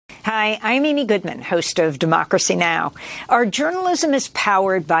Hi, I'm Amy Goodman, host of Democracy Now! Our journalism is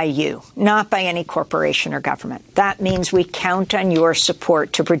powered by you, not by any corporation or government. That means we count on your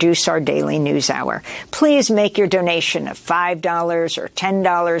support to produce our daily news hour. Please make your donation of $5 or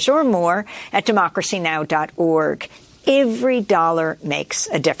 $10 or more at democracynow.org. Every dollar makes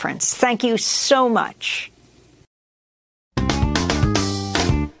a difference. Thank you so much.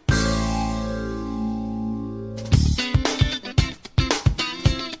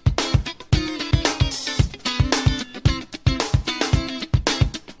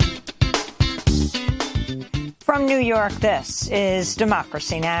 From New York, this is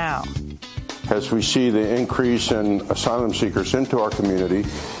Democracy Now! As we see the increase in asylum seekers into our community,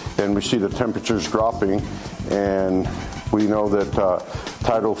 and we see the temperatures dropping, and we know that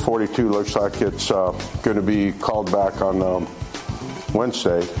Title 42 looks like it's going to be called back on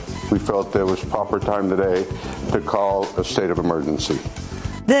Wednesday, we felt there was proper time today to call a state of emergency.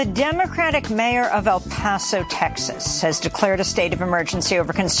 The Democratic mayor of El Paso, Texas, has declared a state of emergency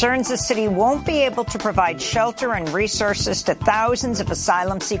over concerns the city won't be able to provide shelter and resources to thousands of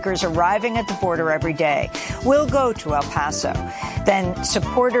asylum seekers arriving at the border every day. We'll go to El Paso. Then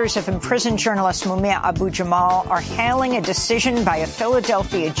supporters of imprisoned journalist Mumia Abu-Jamal are hailing a decision by a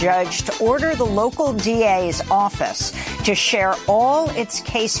Philadelphia judge to order the local DA's office to share all its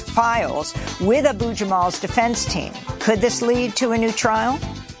case files with Abu-Jamal's defense team. Could this lead to a new trial?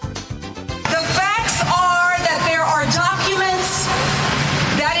 The facts are that there are documents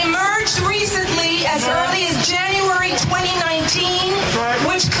that emerged recently as early as January 2019,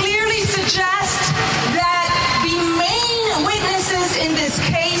 which clearly suggest that the main witnesses in this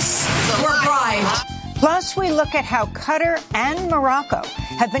case were bribed. Plus, we look at how Qatar and Morocco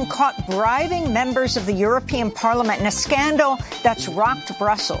have been caught bribing members of the European Parliament in a scandal that's rocked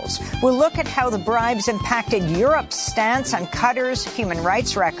Brussels. We'll look at how the bribes impacted Europe's stance on Qatar's human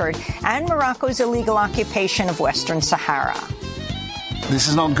rights record and Morocco's illegal occupation of Western Sahara. This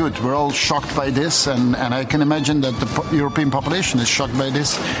is not good. We're all shocked by this, and I can imagine that the European population is shocked by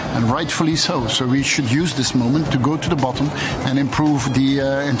this, and rightfully so. So we should use this moment to go to the bottom and improve the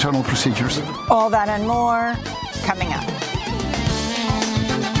internal procedures. All that and more coming up.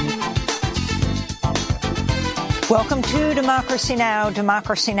 Welcome to Democracy Now!,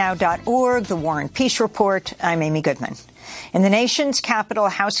 democracynow.org, The War and Peace Report. I'm Amy Goodman. In the nation's capital, a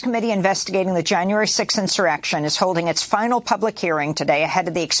House committee investigating the January 6th insurrection is holding its final public hearing today ahead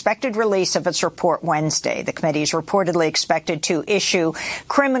of the expected release of its report Wednesday. The committee is reportedly expected to issue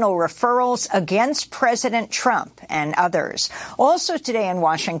criminal referrals against President Trump and others. Also today in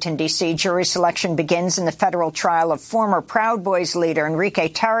Washington, D.C., jury selection begins in the federal trial of former Proud Boys leader Enrique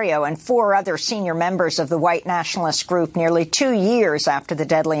Tarrio and 4 other senior members of the white nationalist group nearly 2 years after the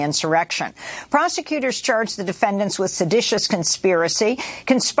deadly insurrection. Prosecutors charged the defendants with seditious conspiracy,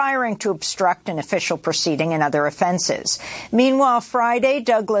 conspiring to obstruct an official proceeding, and other offenses. Meanwhile, Friday,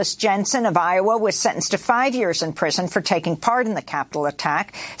 Douglas Jensen of Iowa was sentenced to 5 years in prison for taking part in the Capitol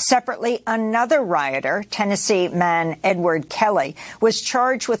attack. Separately, another rioter, Tennessee man Edward Kelly, was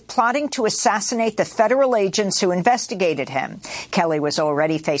charged with plotting to assassinate the federal agents who investigated him. Kelly was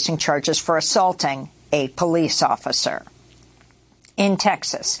already facing charges for assaulting a police officer. In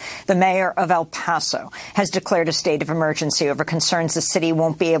Texas, the mayor of El Paso has declared a state of emergency over concerns the city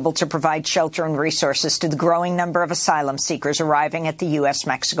won't be able to provide shelter and resources to the growing number of asylum seekers arriving at the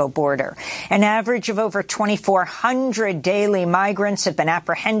U.S.-Mexico border. An average of over 2,400 daily migrants have been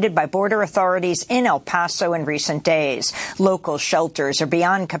apprehended by border authorities in El Paso in recent days. Local shelters are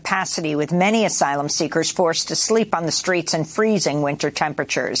beyond capacity, with many asylum seekers forced to sleep on the streets in freezing winter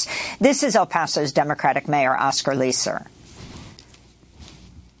temperatures. This is El Paso's Democratic Mayor Oscar Leeser.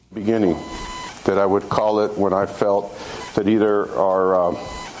 Beginning that I would call it when I felt that either our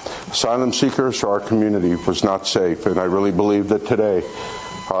asylum seekers or our community was not safe. And I really believe that today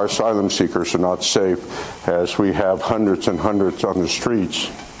our asylum seekers are not safe, as we have hundreds and hundreds on the streets.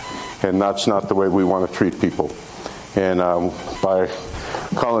 And that's not the way we want to treat people. And by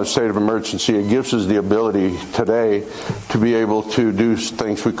calling it a state of emergency, it gives us the ability today to be able to do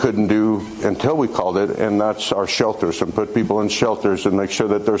things we couldn't do until we called it, and that's our shelters, and put people in shelters and make sure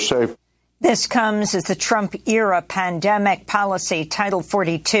that they're safe. This comes as the Trump-era pandemic policy, Title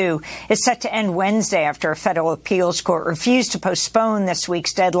 42, is set to end Wednesday after a federal appeals court refused to postpone this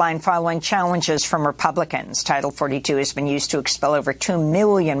week's deadline following challenges from Republicans. Title 42 has been used to expel over 2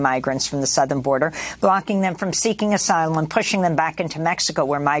 million migrants from the southern border, blocking them from seeking asylum and pushing them back into Mexico,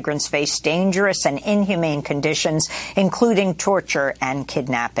 where migrants face dangerous and inhumane conditions, including torture and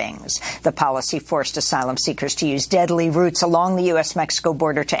kidnappings. The policy forced asylum seekers to use deadly routes along the U.S.-Mexico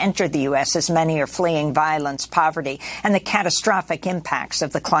border to enter the U.S., U.S. as many are fleeing violence, poverty, and the catastrophic impacts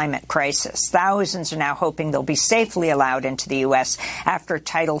of the climate crisis. Thousands are now hoping they'll be safely allowed into the U.S. after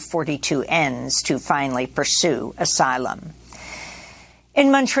Title 42 ends to finally pursue asylum. In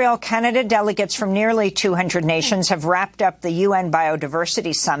Montreal, Canada, delegates from nearly 200 nations have wrapped up the UN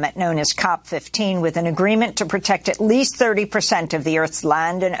Biodiversity Summit, known as COP15, with an agreement to protect at least 30% of the Earth's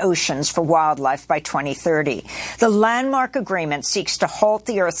land and oceans for wildlife by 2030. The landmark agreement seeks to halt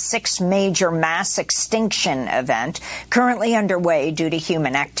the Earth's sixth major mass extinction event, currently underway due to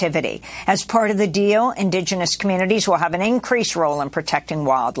human activity. As part of the deal, Indigenous communities will have an increased role in protecting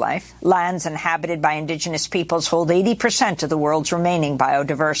wildlife. Lands inhabited by Indigenous peoples hold 80% of the world's remaining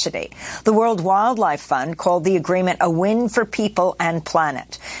biodiversity. The World Wildlife Fund called the agreement a win for people and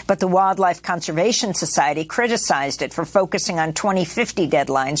planet. But the Wildlife Conservation Society criticized it for focusing on 2050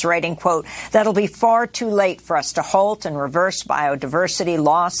 deadlines, writing, quote, "That'll be far too late for us to halt and reverse biodiversity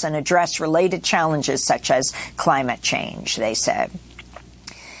loss and address related challenges such as climate change," they said.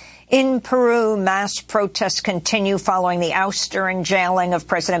 In Peru, mass protests continue following the ouster and jailing of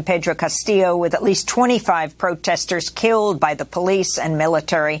President Pedro Castillo, with at least 25 protesters killed by the police and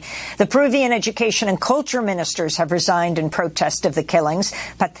military. The Peruvian education and culture ministers have resigned in protest of the killings.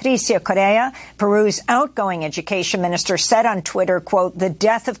 Patricia Correa, Peru's outgoing education minister, said on Twitter, quote, "The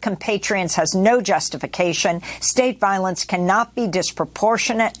death of compatriots has no justification. State violence cannot be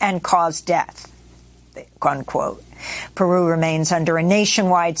disproportionate and cause death," unquote. Peru remains under a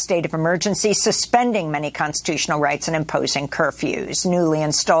nationwide state of emergency, suspending many constitutional rights and imposing curfews. Newly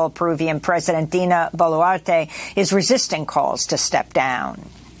installed Peruvian President Dina Boluarte is resisting calls to step down.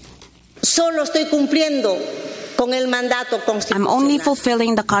 Solo estoy cumpliendo con el mandato constitucional. I'm only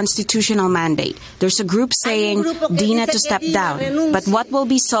fulfilling the constitutional mandate. There's a group saying Dina to step down. But what will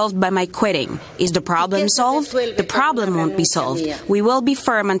be solved by my quitting? Is the problem solved? The problem won't be solved. We will be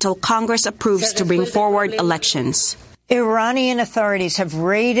firm until Congress approves to bring forward elections. Iranian authorities have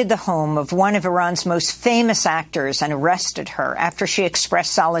raided the home of one of Iran's most famous actors and arrested her after she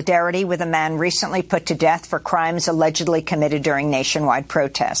expressed solidarity with a man recently put to death for crimes allegedly committed during nationwide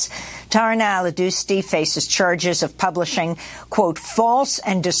protests. Tarna Al-Adousti faces charges of publishing, quote, "false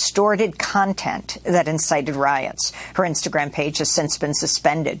and distorted content that incited riots." Her Instagram page has since been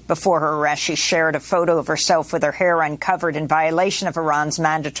suspended. Before her arrest, she shared a photo of herself with her hair uncovered in violation of Iran's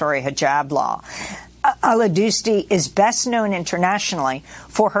mandatory hijab law. Al-Adousti is best known internationally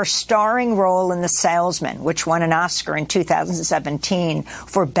for her starring role in The Salesman, which won an Oscar in 2017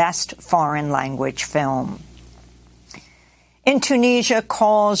 for Best Foreign Language Film. In Tunisia,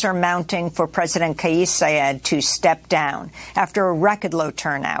 calls are mounting for President Kais Saied to step down after a record low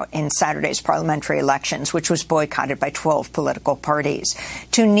turnout in Saturday's parliamentary elections, which was boycotted by 12 political parties.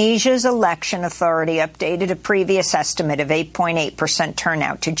 Tunisia's election authority updated a previous estimate of 8.8%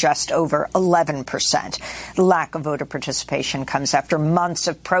 turnout to just over 11%. The lack of voter participation comes after months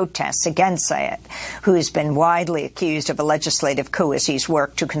of protests against Saied, who has been widely accused of a legislative coup as he's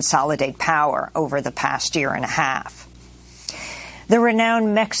worked to consolidate power over the past year and a half. The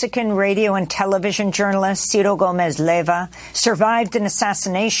renowned Mexican radio and television journalist Ciro Gomez Leiva survived an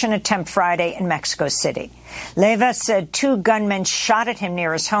assassination attempt Friday in Mexico City. Leiva said 2 gunmen shot at him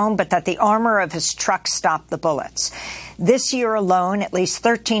near his home, but that the armor of his truck stopped the bullets. This year alone, at least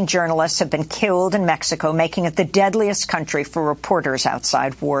 13 journalists have been killed in Mexico, making it the deadliest country for reporters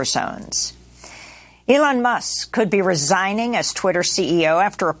outside war zones. Elon Musk could be resigning as Twitter CEO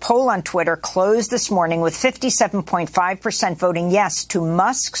after a poll on Twitter closed this morning with 57.5% voting yes to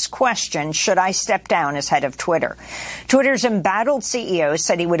Musk's question, "Should I step down as head of Twitter?" Twitter's embattled CEO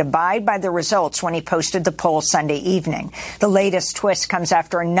said he would abide by the results when he posted the poll Sunday evening. The latest twist comes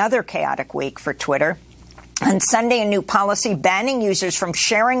after another chaotic week for Twitter. On Sunday, a new policy banning users from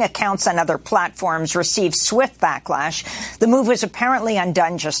sharing accounts on other platforms received swift backlash. The move was apparently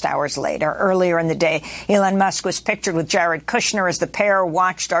undone just hours later. Earlier in the day, Elon Musk was pictured with Jared Kushner as the pair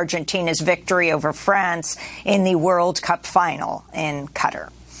watched Argentina's victory over France in the World Cup final in Qatar.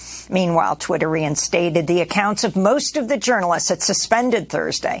 Meanwhile, Twitter reinstated the accounts of most of the journalists it suspended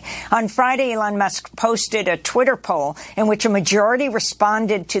Thursday. On Friday, Elon Musk posted a Twitter poll in which a majority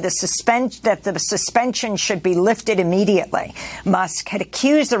responded to that the suspension should be lifted immediately. Musk had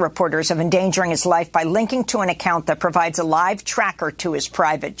accused the reporters of endangering his life by linking to an account that provides a live tracker to his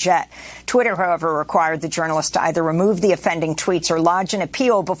private jet. Twitter, however, required the journalists to either remove the offending tweets or lodge an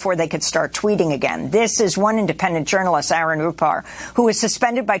appeal before they could start tweeting again. This is one independent journalist, Aaron Rupar, who was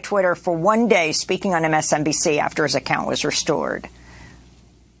suspended by Twitter for one day, speaking on MSNBC after his account was restored.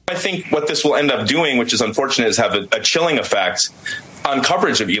 I think what this will end up doing, which is unfortunate, is have a chilling effect on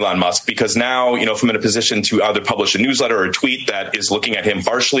coverage of Elon Musk, because now, if I'm in a position to either publish a newsletter or a tweet that is looking at him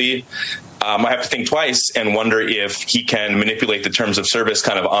harshly, I have to think twice and wonder if he can manipulate the terms of service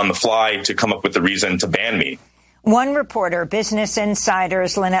kind of on the fly to come up with the reason to ban me. One reporter, Business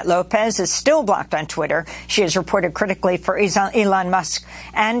Insider's Lynette Lopez, is still blocked on Twitter. She has reported critically for Elon Musk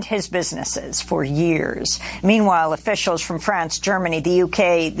and his businesses for years. Meanwhile, officials from France, Germany, the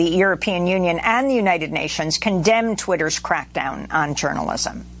UK, the European Union, and the United Nations condemn Twitter's crackdown on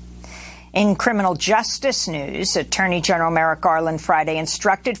journalism. In criminal justice news, Attorney General Merrick Garland Friday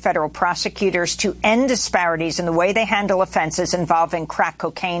instructed federal prosecutors to end disparities in the way they handle offenses involving crack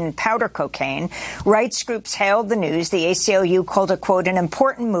cocaine and powder cocaine. Rights groups hailed the news. The ACLU called it, quote, an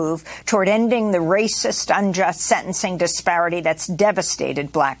important move toward ending the racist, unjust sentencing disparity that's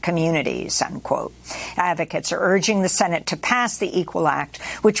devastated black communities, unquote. Advocates are urging the Senate to pass the Equal Act,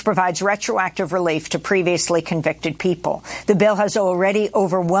 which provides retroactive relief to previously convicted people. The bill has already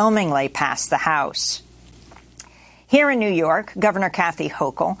overwhelmingly passed the House. Here in New York, Governor Kathy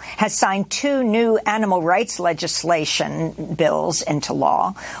Hochul has signed 2 new animal rights legislation bills into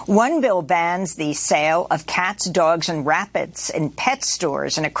law. One bill bans the sale of cats, dogs, and rabbits in pet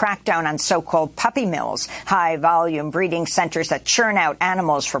stores and a crackdown on so-called puppy mills, high-volume breeding centers that churn out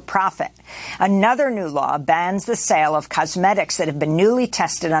animals for profit. Another new law bans the sale of cosmetics that have been newly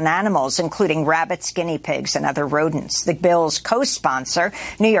tested on animals, including rabbits, guinea pigs, and other rodents. The bill's co-sponsor,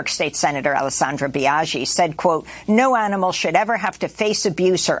 New York State Senator Alessandra Biaggi, said, quote, no animal should ever have to face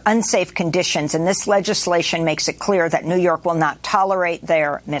abuse or unsafe conditions, and this legislation makes it clear that New York will not tolerate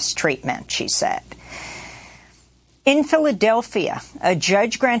their mistreatment, she said. In Philadelphia, a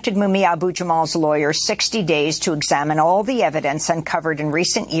judge granted Mumia Abu-Jamal's lawyer 60 days to examine all the evidence uncovered in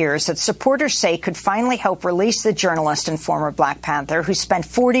recent years that supporters say could finally help release the journalist and former Black Panther who spent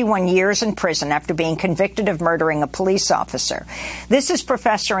 41 years in prison after being convicted of murdering a police officer. This is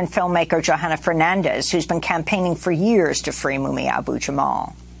professor and filmmaker Johanna Fernandez, who's been campaigning for years to free Mumia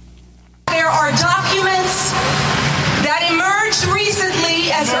Abu-Jamal. There are documents that emerged recently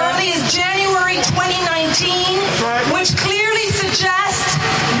as early as January 2019, which clearly suggest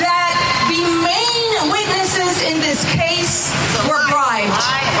that the main witnesses in this case were bribed.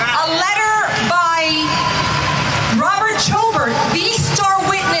 A letter by Robert Chobert, the star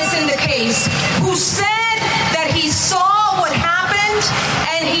witness in the case, who said that he saw what happened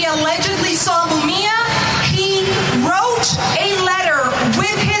and he allegedly saw Mumia. He wrote a letter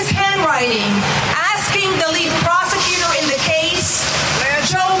with his handwriting asking the lead prosecutor in the case,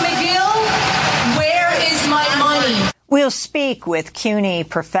 Joe McGill, where is my money? We'll speak with CUNY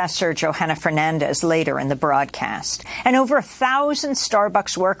professor Johanna Fernandez later in the broadcast. And over 1,000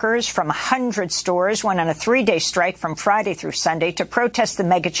 Starbucks workers from 100 stores went on a 3-day strike from Friday through Sunday to protest the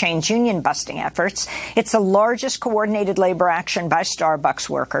mega chain's union-busting efforts. It's the largest coordinated labor action by Starbucks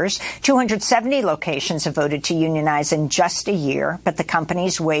workers. 270 locations have voted to unionize in just a year, but the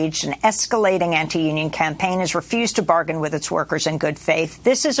company's waged an escalating anti-union campaign, has refused to bargain with its workers in good faith.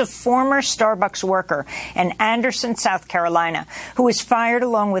 This is a former Starbucks worker in Anderson, South Carolina, who was fired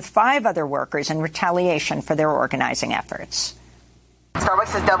along with 5 other workers in retaliation for their organizing efforts.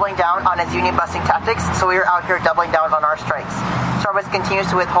 Starbucks is doubling down on its union-busting tactics, so we are out here doubling down on our strikes. Starbucks continues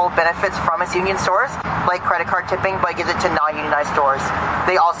to withhold benefits from its union stores, like credit card tipping, but gives it to non-unionized stores.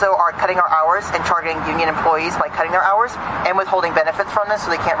 They also are cutting our hours and targeting union employees by cutting their hours and withholding benefits from them so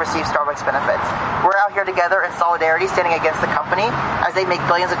they can't receive Starbucks benefits. We're out here together in solidarity, standing against the company as they make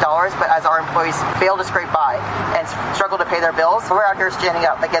billions of dollars, but as our employees fail to scrape by and struggle to pay their bills, we're out here standing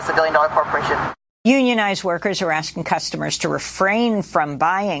up against a billion-dollar corporation. Unionized workers are asking customers to refrain from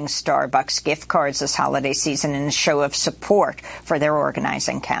buying Starbucks gift cards this holiday season in a show of support for their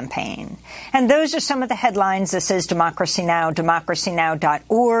organizing campaign. And those are some of the headlines. This is Democracy Now!,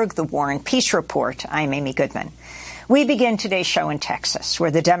 democracynow.org, The War and Peace Report. I'm Amy Goodman. We begin today's show in Texas,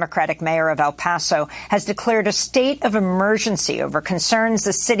 where the Democratic mayor of El Paso has declared a state of emergency over concerns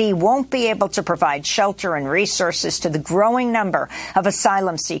the city won't be able to provide shelter and resources to the growing number of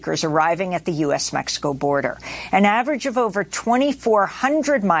asylum seekers arriving at the U.S.-Mexico border. An average of over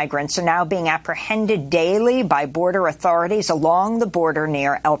 2,400 migrants are now being apprehended daily by border authorities along the border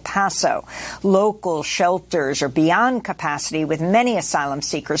near El Paso. Local shelters are beyond capacity, with many asylum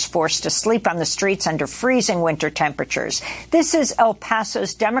seekers forced to sleep on the streets under freezing winter temperatures. This is El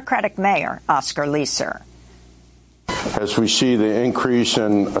Paso's Democratic Mayor, Oscar Leeser. As we see the increase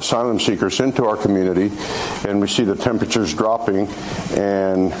in asylum seekers into our community, and we see the temperatures dropping,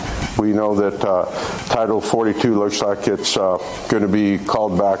 and we know that Title 42 looks like it's going to be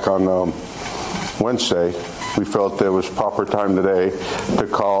called back on Wednesday, we felt there was proper time today to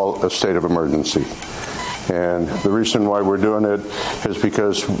call a state of emergency. And the reason why we're doing it is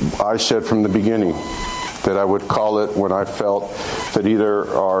because I said from the beginning that I would call it when I felt that either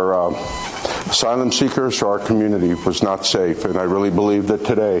our asylum seekers or our community was not safe. And I really believe that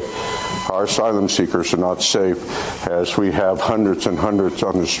today our asylum seekers are not safe, as we have hundreds and hundreds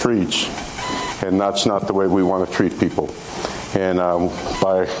on the streets. And that's not the way we want to treat people. And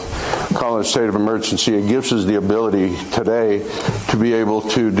by calling it a state of emergency, it gives us the ability today to be able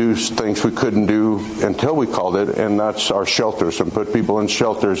to do things we couldn't do until we called it, and that's our shelters, and put people in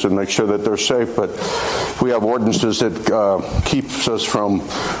shelters and make sure that they're safe. But we have ordinances that keeps us from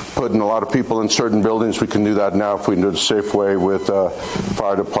putting a lot of people in certain buildings. We can do that now if we can do it a safe way with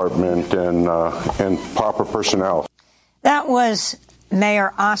fire department and proper personnel. That was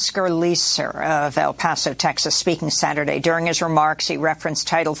Mayor Oscar Leeser of El Paso, Texas, speaking Saturday. During his remarks, he referenced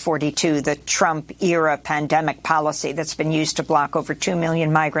Title 42, the Trump-era pandemic policy that's been used to block over 2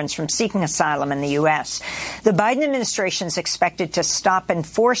 million migrants from seeking asylum in the U.S. The Biden administration is expected to stop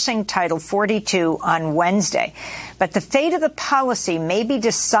enforcing Title 42 on Wednesday, but the fate of the policy may be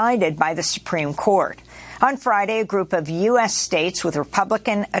decided by the Supreme Court. On Friday, a group of U.S. states with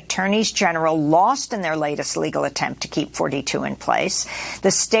Republican attorneys general lost in their latest legal attempt to keep 42 in place. The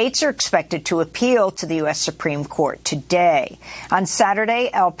states are expected to appeal to the U.S. Supreme Court today. On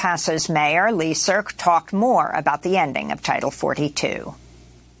Saturday, El Paso's Mayor Leeser talked more about the ending of Title 42.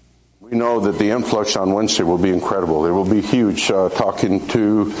 We know that the influx on Wednesday will be incredible. It will be huge. Talking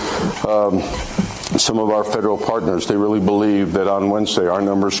to some of our federal partners, they really believe that on Wednesday our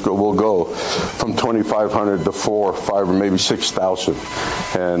numbers will go from 2,500 to 4,000, 5,000, or maybe 6,000.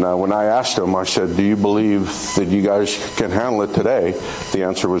 And when I asked them, I said, do you believe that you guys can handle it today? The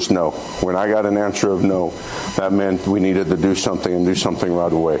answer was no. When I got an answer of no, that meant we needed to do something and do something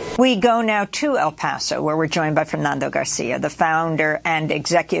right away. We go now to El Paso, where we're joined by Fernando Garcia, the founder and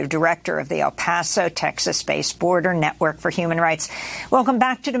executive director of the El Paso, Texas-based Border Network for Human Rights. Welcome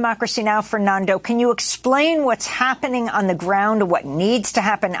back to Democracy Now!, Fernando. Can you explain what's happening on the ground, what needs to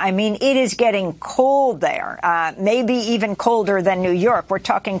happen? I mean, it is getting cold there, maybe even colder than New York. We're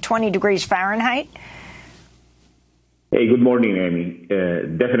talking 20 degrees Fahrenheit. Hey, good morning, Amy.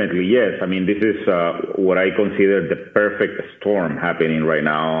 Definitely, yes. I mean, this is what I consider the perfect storm happening right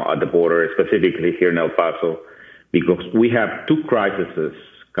now at the border, specifically here in El Paso, because we have two crises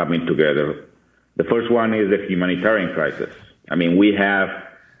coming together. The first one is the humanitarian crisis. I mean, we have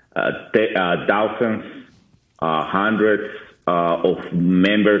thousands, hundreds of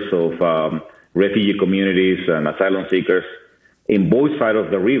members of refugee communities and asylum seekers in both sides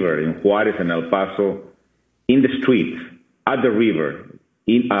of the river, in Juarez and El Paso, in the streets, at the river,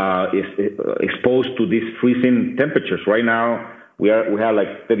 exposed to these freezing temperatures. Right now, we have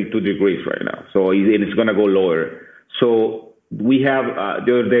like 32 degrees right now, so it's going to go lower. So we have,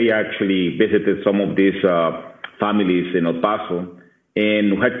 the other day, I actually visited some of these families in El Paso,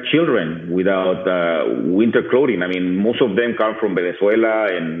 and we had children without winter clothing. I mean, most of them come from Venezuela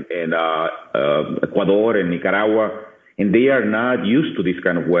and Ecuador and Nicaragua, and they are not used to this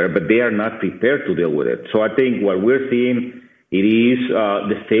kind of weather, but they are not prepared to deal with it. So I think what we're seeing, it is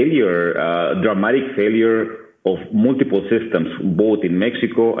the failure, dramatic failure of multiple systems, both in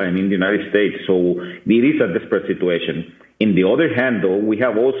Mexico and in the United States. So it is a desperate situation. In the other hand, though, we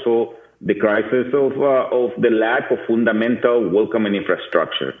have also the crisis of the lack of fundamental welcoming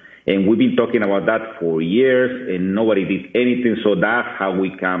infrastructure. And we've been talking about that for years, and nobody did anything. So that's how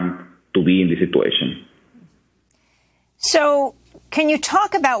we come to be in this situation. So can you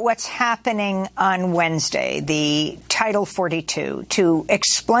talk about what's happening on Wednesday, the Title 42, to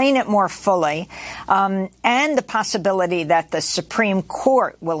explain it more fully, and the possibility that the Supreme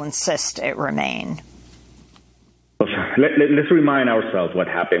Court will insist it remain? Let's remind ourselves what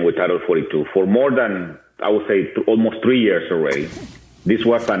happened with Title 42. For more than, I would say, almost 3 years already, this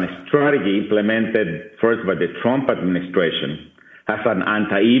was a strategy implemented first by the Trump administration as an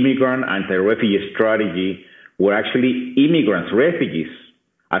anti-immigrant, anti-refugee strategy, where actually immigrants, refugees,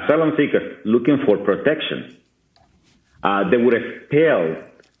 asylum seekers looking for protection, they were expelled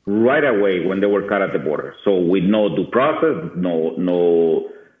right away when they were caught at the border. So with no due process, no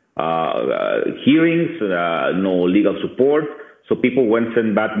hearings, no legal support. So people went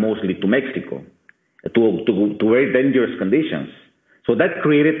sent back mostly to Mexico to very dangerous conditions. So that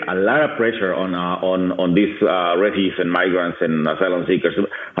created a lot of pressure on these refugees and migrants and asylum seekers.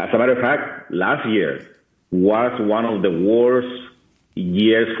 As a matter of fact, last year was one of the worst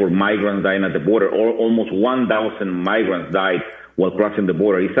years for migrants dying at the border. Or almost 1,000 migrants died while crossing the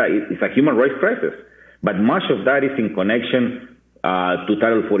border. It's a human rights crisis. But much of that is in connection to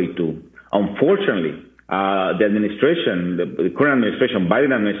Title 42. Unfortunately, the administration, the current administration,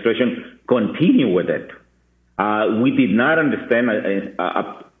 Biden administration, continue with it. We did not understand,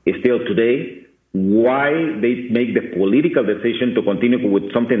 still today, why they make the political decision to continue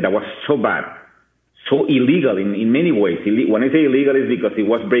with something that was so bad, so illegal in many ways. When I say illegal, it's because it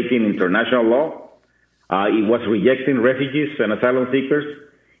was breaking international law. It was rejecting refugees and asylum seekers.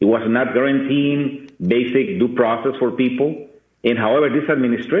 It was not guaranteeing basic due process for people. And however, this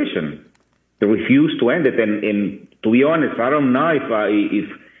administration, they refused to end it. And to be honest, I don't know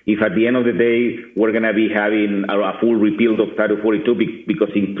if at the end of the day we're going to be having a full repeal of Title 42, because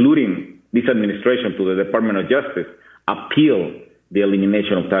including this administration to the Department of Justice appealed the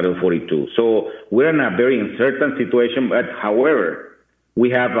elimination of Title 42. So we're in a very uncertain situation. But however,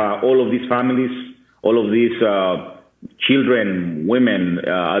 we have all of these families, all of these children, women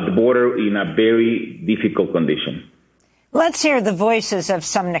at the border in a very difficult condition. Let's hear the voices of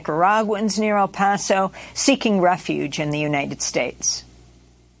some Nicaraguans near El Paso seeking refuge in the United States.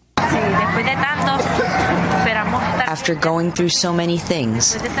 After going through so many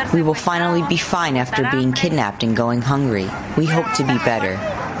things, we will finally be fine after being kidnapped and going hungry. We hope to be better.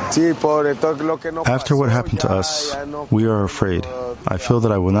 After what happened to us, we are afraid. I feel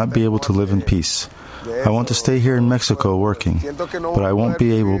that I will not be able to live in peace. I want to stay here in Mexico working, but I won't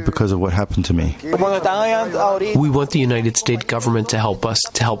be able because of what happened to me. We want the United States government to help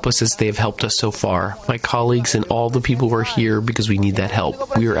us as they have helped us so far. My colleagues and all the people who are here because we need that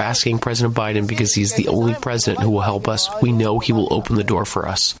help. We are asking President Biden because he's the only president who will help us. We know he will open the door for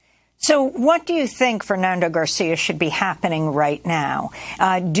us. So what do you think, Fernando Garcia, should be happening right now?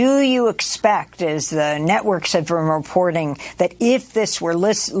 Do you expect, as the networks have been reporting, that if this were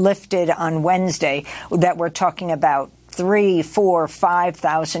lifted on Wednesday, that we're talking about 3,000, 4,000,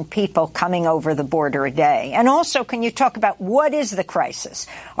 5,000 people coming over the border a day? And also, can you talk about what is the crisis?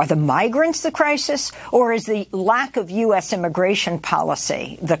 Are the migrants the crisis, or is the lack of U.S. immigration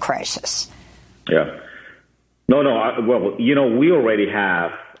policy the crisis? Yeah. No. Well, we already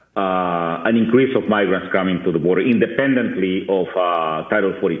have an increase of migrants coming to the border independently of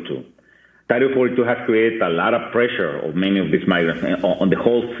Title 42. Title 42 has created a lot of pressure of many of these migrants on the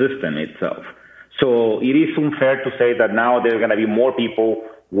whole system itself. So it is unfair to say that now there are going to be more people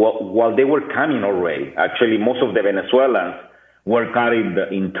while they were coming already. Actually, most of the Venezuelans were caught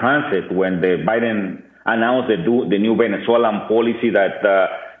in transit when the Biden announced the new Venezuelan policy that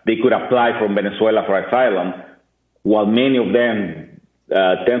they could apply from Venezuela for asylum, while many of them,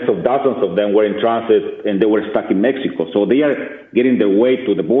 tens of thousands of them, were in transit and they were stuck in Mexico. So they are getting their way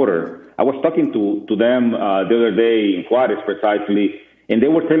to the border. I was talking to them the other day in Juarez precisely, and they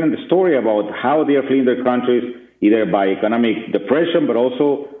were telling the story about how they are fleeing their countries, either by economic depression, but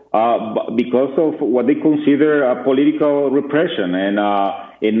also because of what they consider political repression and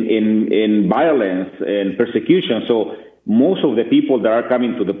in violence and persecution. So most of the people that are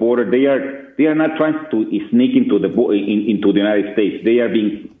coming to the border, they are not trying to sneak into the United States. They are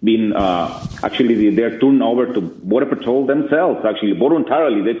being actually they're turned over to Border Patrol themselves. Actually,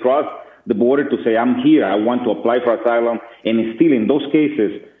 voluntarily, they cross the border to say, "I'm here. I want to apply for asylum." And still, in those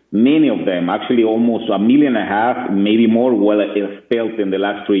cases, many of them, actually almost 1.5 million, maybe more, were expelled in the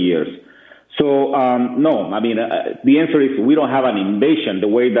last 3 years. So no, I mean the answer is we don't have an invasion the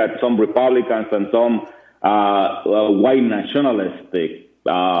way that some Republicans and some white nationalistic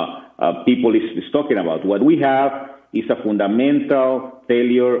people is talking about. What we have is a fundamental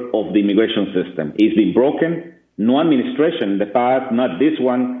failure of the immigration system. It's been broken. No administration in the past, not this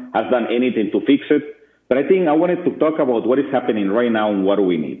one, has done anything to fix it. But I think I wanted to talk about what is happening right now and what do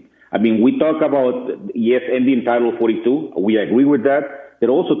we need. I mean, we talk about, yes, ending Title 42. We agree with that. But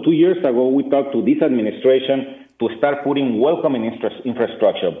also 2 years ago, we talked to this administration to start putting welcoming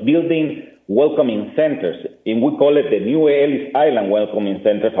infrastructure, building welcoming centers, and we call it the new Ellis Island welcoming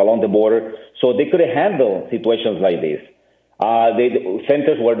centers along the border, so they could handle situations like this.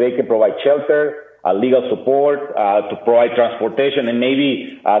 Centers where they can provide shelter, legal support, to provide transportation, and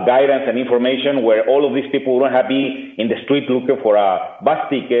maybe guidance and information where all of these people don't have to be in the street looking for a bus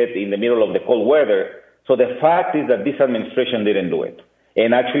ticket in the middle of the cold weather. So the fact is that this administration didn't do it.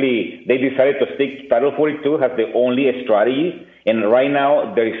 And actually, they decided to stick Title 42 as the only strategy. And right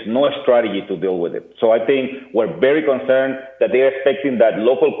now, there is no strategy to deal with it. So I think we're very concerned that they're expecting that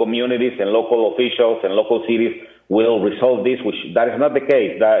local communities and local officials and local cities will resolve this, which that is not the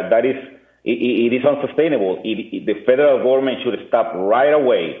case. It is unsustainable. The federal government should stop right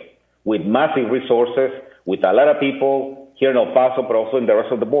away with massive resources, with a lot of people here in El Paso, but also in the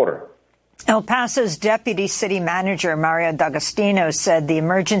rest of the border. El Paso's deputy city manager, Mario D'Agostino, said the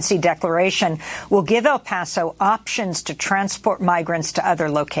emergency declaration will give El Paso options to transport migrants to other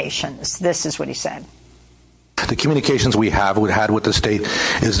locations. This is what he said. The communications we had with the state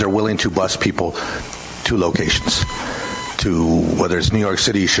is they're willing to bus people 2 locations. To whether it's New York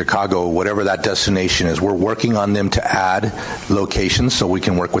City, Chicago, whatever that destination is. We're working on them to add locations so we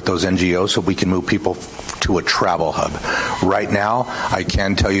can work with those NGOs so we can move people to a travel hub. Right now, I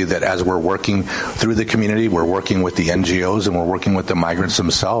can tell you that as we're working through the community, we're working with the NGOs and we're working with the migrants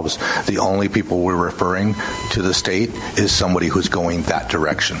themselves. The only people we're referring to the state is somebody who's going that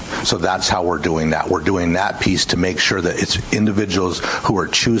direction. So that's how we're doing that. We're doing that piece to make sure that it's individuals who are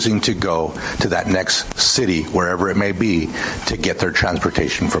choosing to go to that next city, wherever it may be, to get their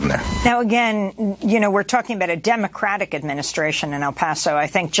transportation from there. Now, again, we're talking about a Democratic administration in El Paso. I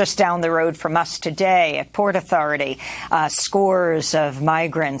think just down the road from us today at Port Authority, scores of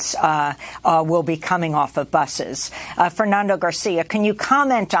migrants will be coming off of buses. Fernando Garcia, can you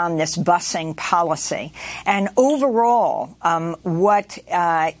comment on this busing policy and overall what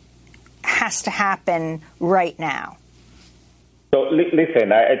has to happen right now? So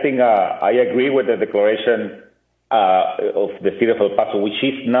listen, I think I agree with the declaration of the city of El Paso, which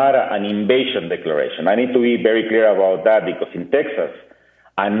is not an invasion declaration. I need to be very clear about that because in Texas,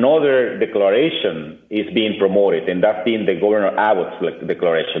 another declaration is being promoted, and that's been the Governor Abbott's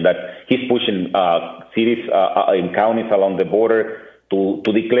declaration that he's pushing cities and counties along the border to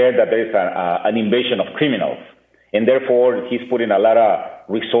declare that there is an invasion of criminals. And therefore, he's putting a lot of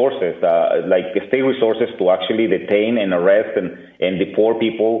resources, like state resources, to actually detain and arrest and deport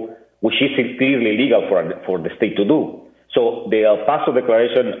people, which is clearly illegal for the state to do. So the El Paso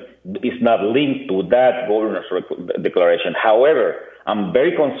declaration is not linked to that governor's declaration. However, I'm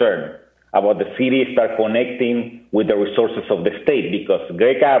very concerned about the city start connecting with the resources of the state because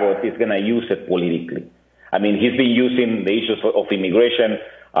Greg Abbott is going to use it politically. I mean, he's been using the issues of immigration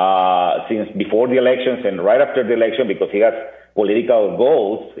since before the elections and right after the election because he has political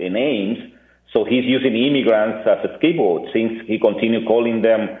goals and aims. So he's using immigrants as a scapegoat since he continued calling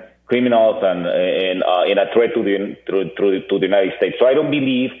them criminals and a threat to the United States. So I don't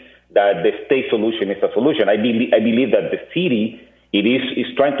believe that the state solution is a solution. I believe that the city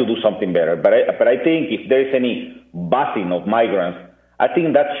is trying to do something better. But I think if there is any busing of migrants, I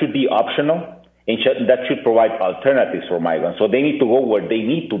think that should be optional and that should provide alternatives for migrants. So they need to go where they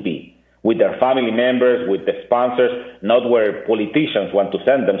need to be, with their family members, with the sponsors, not where politicians want to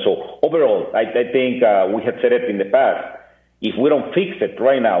send them. So overall, I think we have said it in the past. If we don't fix it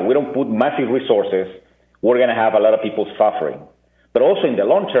right now, we don't put massive resources, we're going to have a lot of people suffering. But also in the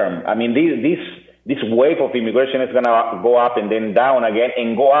long term, I mean, this wave of immigration is going to go up and then down again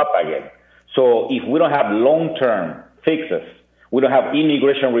and go up again. So if we don't have long-term fixes, we don't have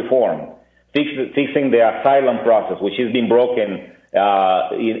immigration reform, fixing the asylum process, which has been broken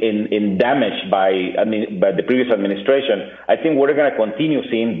and damaged by the previous administration, I think we're going to continue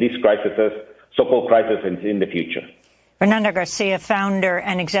seeing these crises, so-called crises, in the future. Fernando Garcia, founder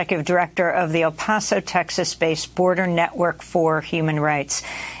and executive director of the El Paso, Texas-based Border Network for Human Rights.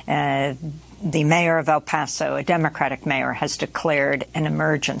 The mayor of El Paso, a Democratic mayor, has declared an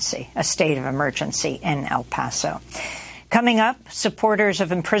emergency, a state of emergency in El Paso. Coming up, supporters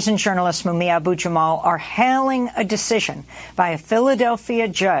of imprisoned journalist Mumia Abu-Jamal are hailing a decision by a Philadelphia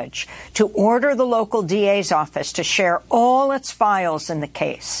judge to order the local DA's office to share all its files in the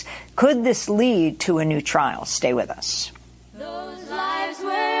case. Could this lead to a new trial? Stay with us. Those lives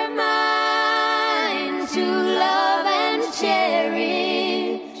were mine to love and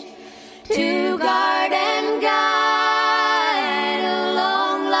cherish, to guard and guide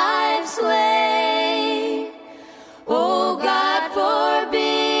along life's way. Oh, God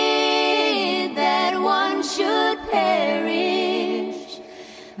forbid that one should perish,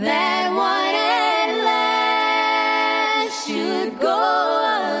 that one at last should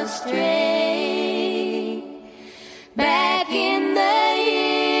go astray. Back in the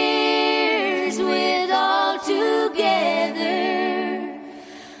years with all together,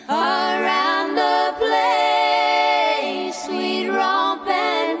 around the place we'd romp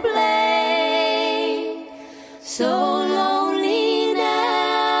and play. So lonely now,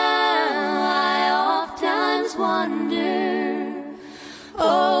 I oftentimes wonder,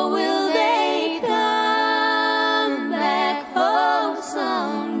 oh, will they come back home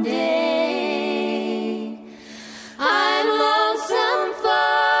someday? I'm lonesome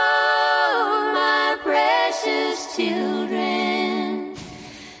for my precious children.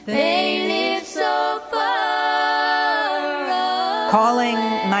 They live so far away. Calling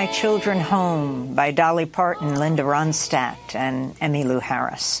My Children Home by Dolly Parton, Linda Ronstadt, and Emmylou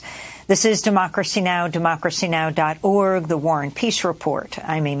Harris. This is Democracy Now!, democracynow.org, The War and Peace Report.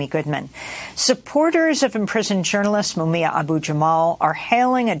 I'm Amy Goodman. Supporters of imprisoned journalist Mumia Abu-Jamal are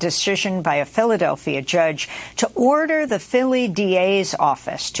hailing a decision by a Philadelphia judge to order the Philly DA's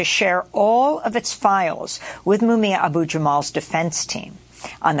office to share all of its files with Mumia Abu-Jamal's defense team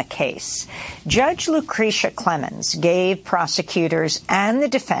on the case. Judge Lucretia Clemens gave prosecutors and the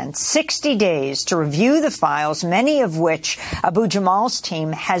defense 60 days to review the files, many of which Abu-Jamal's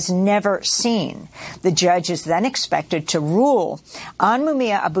team has never seen. The judge is then expected to rule on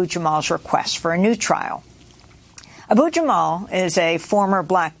Mumia Abu-Jamal's request for a new trial. Abu-Jamal is a former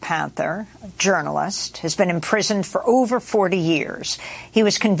Black Panther journalist, has been imprisoned for over 40 years. He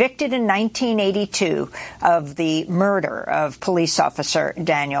was convicted in 1982 of the murder of police officer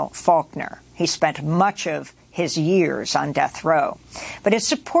Daniel Faulkner. He spent much of his years on death row. But his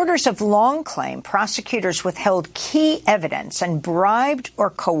supporters have long claimed prosecutors withheld key evidence and bribed or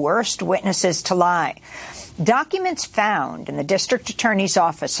coerced witnesses to lie. Documents found in the district attorney's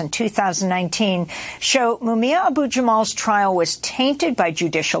office in 2019 show Mumia Abu-Jamal's trial was tainted by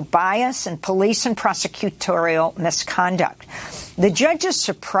judicial bias and police and prosecutorial misconduct. The judge's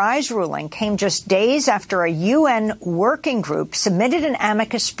surprise ruling came just days after a UN working group submitted an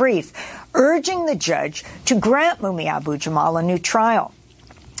amicus brief urging the judge to grant Mumia Abu-Jamal a new trial.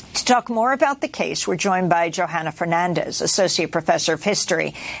 To talk more about the case, we're joined by Johanna Fernandez, Associate Professor of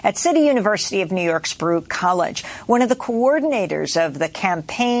History at City University of New York's Baruch College, one of the coordinators of the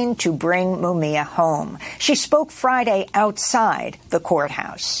campaign to bring Mumia home. She spoke Friday outside the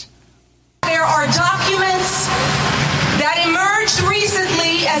courthouse. There are documents that emerged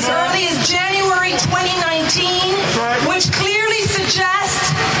recently as early as January 2019, which clearly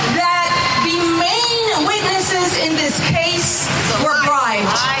suggest that the main witnesses in this case were bribed.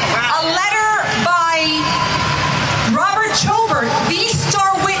 A letter by Robert Chobert, the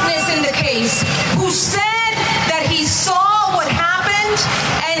star witness in the case, who said that he saw what happened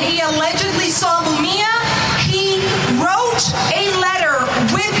and he allegedly saw Mumia. He wrote a letter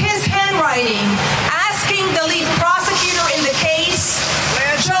with his handwriting asking the lead prosecutor in the case,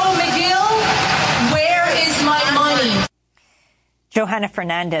 Joe McGill, where is my money? Johanna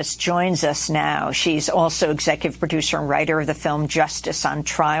Fernandez joins us now. She's also executive producer and writer of the film Justice on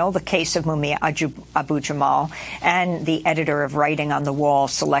Trial, the case of Mumia Abu-Jamal, and the editor of Writing on the Wall,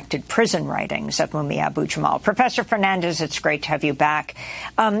 Selected Prison Writings of Mumia Abu-Jamal. Professor Fernandez, it's great to have you back.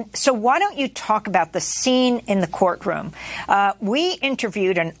 So why don't you talk about the scene in the courtroom? We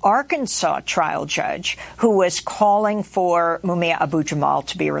interviewed an Arkansas trial judge who was calling for Mumia Abu-Jamal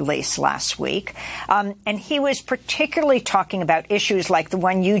to be released last week. And he was particularly talking about issues like the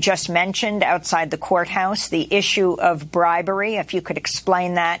one you just mentioned outside the courthouse, the issue of bribery, if you could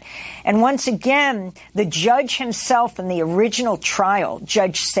explain that. And once again, the judge himself in the original trial,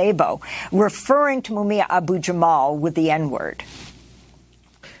 Judge Sabo, referring to Mumia Abu-Jamal with the N-word.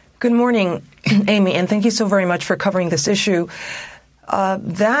 Good morning, Amy, and thank you so very much for covering this issue.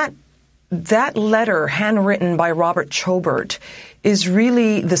 That letter, handwritten by Robert Chobert, is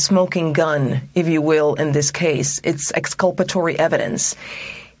really the smoking gun, if you will, in this case. It's exculpatory evidence.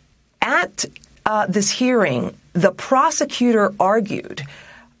 At this hearing, the prosecutor argued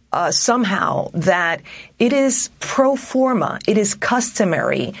somehow that it is pro forma, it is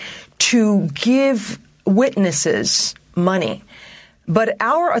customary to give witnesses money. But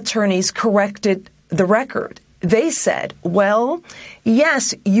our attorneys corrected the record. They said, well,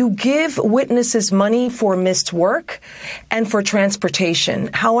 yes, you give witnesses money for missed work and for transportation.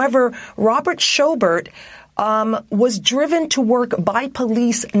 However, Robert Chobert was driven to work by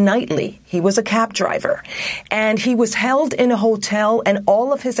police nightly. He was a cab driver, and he was held in a hotel, and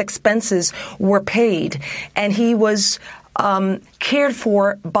all of his expenses were paid, and he was cared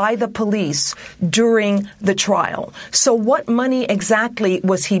for by the police during the trial. So what money exactly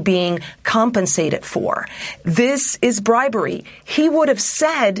was he being compensated for? This is bribery. He would have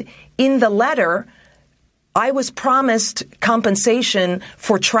said in the letter, I was promised compensation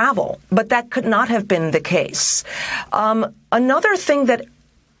for travel, but that could not have been the case. Another thing that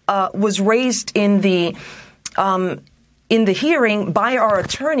was raised in the hearing by our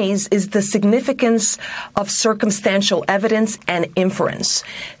attorneys is the significance of circumstantial evidence and inference.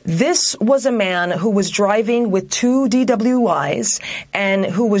 This was a man who was driving with 2 DWIs and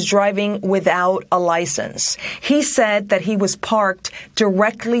who was driving without a license. He said that he was parked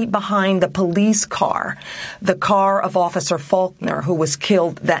directly behind the police car, the car of Officer Faulkner, who was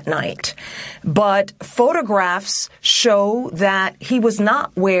killed that night. But photographs show that he was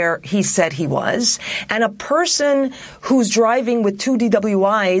not where he said he was. And a person who's driving with 2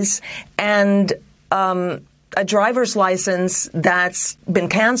 DWIs and a driver's license that's been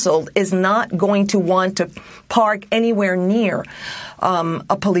canceled is not going to want to park anywhere near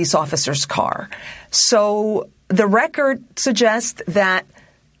a police officer's car. So the record suggests that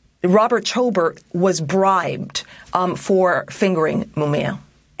Robert Chobert was bribed for fingering Mumia.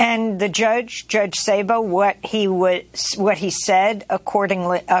 And the judge, Judge Sabo, what he said,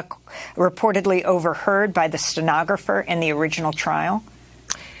 reportedly overheard by the stenographer in the original trial?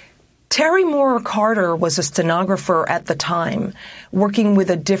 Terry Moore Carter was a stenographer at the time, working with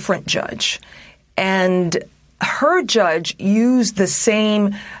a different judge. And her judge used the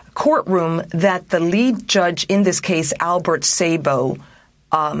same courtroom that the lead judge in this case, Albert Sabo,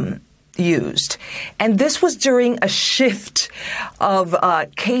 used. And this was during a shift of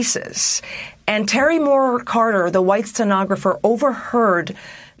cases. And Terry Moore Carter, the white stenographer, overheard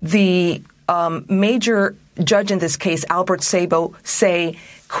the major judge in this case, Albert Sabo, say,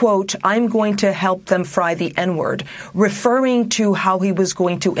 quote, "I'm going to help them fry the N-word," referring to how he was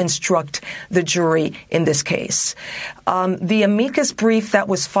going to instruct the jury in this case. The amicus brief that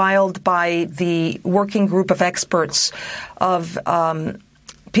was filed by the working group of experts of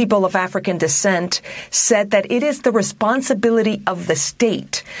people of African descent said that it is the responsibility of the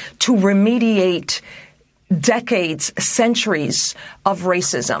state to remediate decades, centuries of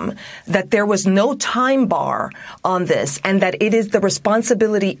racism, that there was no time bar on this, and that it is the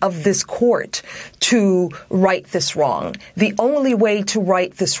responsibility of this court to right this wrong. The only way to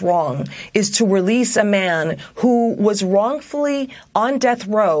right this wrong is to release a man who was wrongfully on death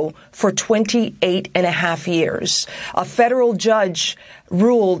row for 28 and a half years. A federal judge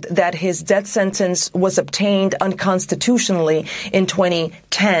ruled that his death sentence was obtained unconstitutionally in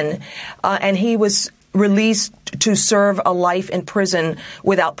 2010, and he was released to serve a life in prison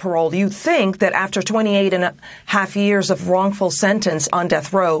without parole. You'd think that after 28 and a half years of wrongful sentence on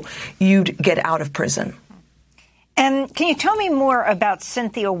death row, you'd get out of prison. And can you tell me more about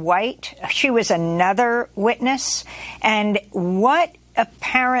Cynthia White? She was another witness. And what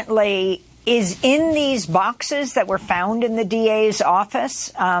apparently is in these boxes that were found in the DA's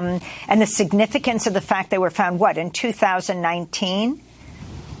office, and the significance of the fact they were found, in 2019?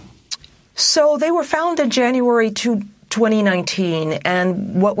 So they were found in January 2019,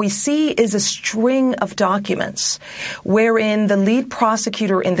 and what we see is a string of documents wherein the lead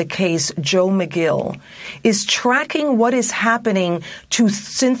prosecutor in the case, Joe McGill, is tracking what is happening to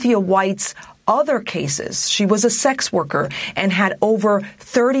Cynthia White's other cases. She was a sex worker and had over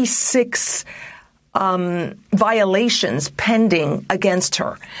 36 violations pending against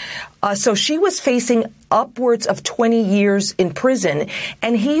her. So she was facing upwards of 20 years in prison,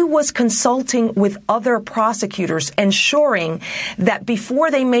 and he was consulting with other prosecutors, ensuring that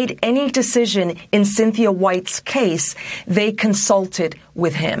before they made any decision in Cynthia White's case, they consulted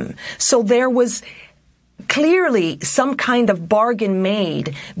with him. So there was clearly some kind of bargain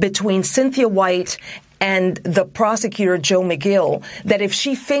made between Cynthia White and the prosecutor, Joe McGill, that if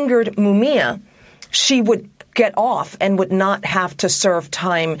she fingered Mumia, she would get off and would not have to serve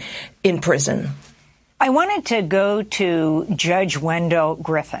time in prison. I wanted to go to Judge Wendell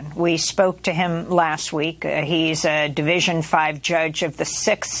Griffin. We spoke to him last week. He's a Division V judge of the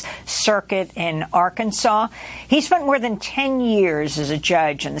 6th Circuit in Arkansas. He spent more than 10 years as a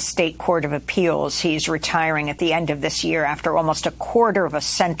judge in the State Court of Appeals. He's retiring at the end of this year after almost a quarter of a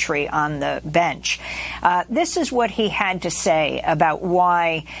century on the bench. This is what he had to say about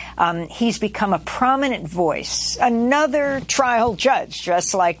why he's become a prominent voice, another trial judge,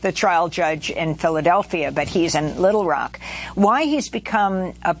 just like the trial judge in Philadelphia, but he's in Little Rock, why he's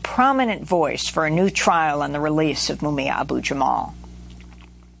become a prominent voice for a new trial on the release of Mumia Abu-Jamal.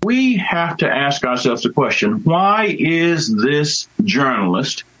 We have to ask ourselves the question, why is this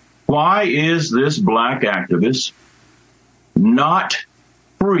journalist, why is this black activist not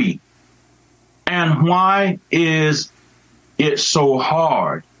free? And why is it so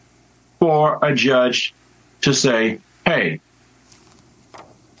hard for a judge to say, hey,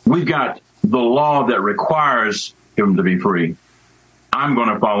 we've got the law that requires him to be free. I'm going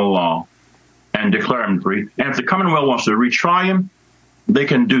to follow the law and declare him free. And if the Commonwealth wants to retry him, they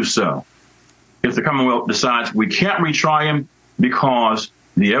can do so. If the Commonwealth decides we can't retry him because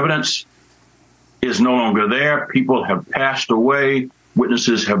the evidence is no longer there, people have passed away,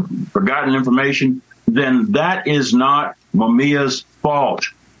 witnesses have forgotten information, then that is not Mumia's fault.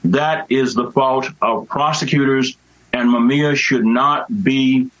 That is the fault of prosecutors, and Mumia should not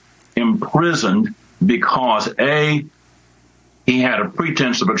be imprisoned because A, he had a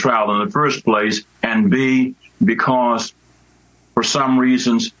pretense of a trial in the first place, and B, because for some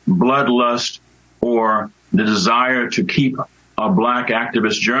reasons, bloodlust or the desire to keep a black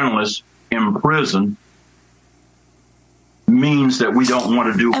activist journalist in prison means that we don't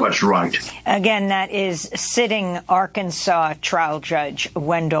want to do what's right. Again, that is sitting Arkansas trial judge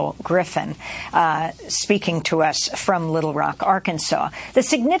Wendell Griffin speaking to us from Little Rock, Arkansas. The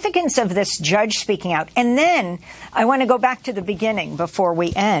significance of this judge speaking out. And then I want to go back to the beginning before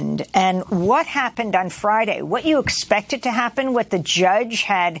we end. And what happened on Friday? What you expected to happen, what the judge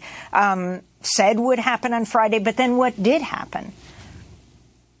had said would happen on Friday, but then what did happen?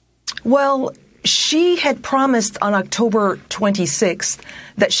 Well, she had promised on October 26th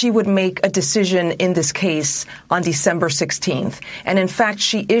that she would make a decision in this case on December 16th. And in fact,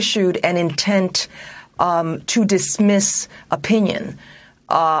 she issued an intent to dismiss opinion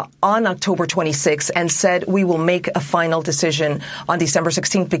on October 26th and said we will make a final decision on December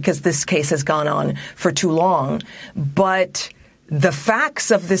 16th because this case has gone on for too long. But the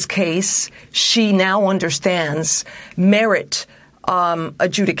facts of this case, she now understands, merit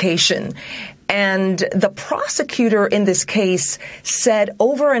adjudication. And the prosecutor in this case said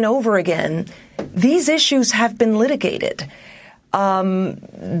over and over again, these issues have been litigated.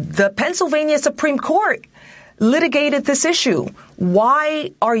 The Pennsylvania Supreme Court litigated this issue.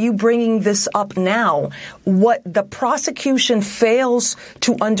 Why are you bringing this up now? What the prosecution fails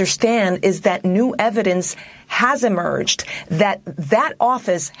to understand is that new evidence has emerged that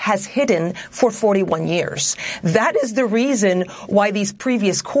office has hidden for 41 years. That is the reason why these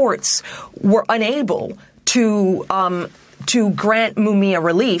previous courts were unable to grant Mumia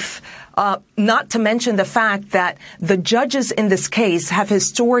relief. Not to mention the fact that the judges in this case have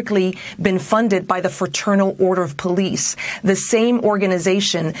historically been funded by the Fraternal Order of Police, the same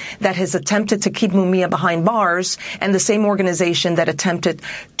organization that has attempted to keep Mumia behind bars and the same organization that attempted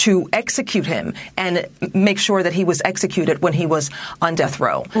to execute him and make sure that he was executed when he was on death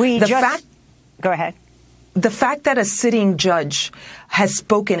row. Go ahead. The fact that a sitting judge has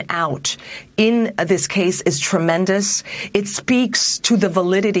spoken out in this case is tremendous. It speaks to the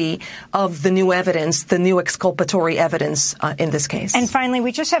validity of the new evidence, the new exculpatory evidence in this case. And finally,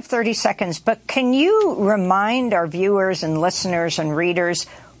 we just have 30 seconds, but can you remind our viewers and listeners and readers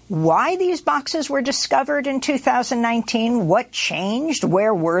why these boxes were discovered in 2019? What changed?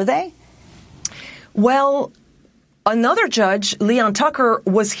 Where were they? Well, another judge, Leon Tucker,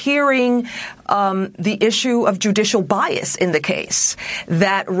 was hearing the issue of judicial bias in the case,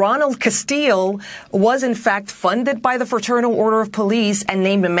 that Ronald Castile was in fact funded by the Fraternal Order of Police and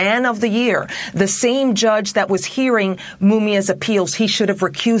named Man of the Year. The same judge that was hearing Mumia's appeals, he should have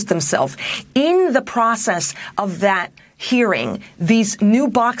recused himself. In the process of that hearing, these new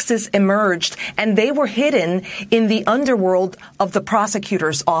boxes emerged, and they were hidden in the underworld of the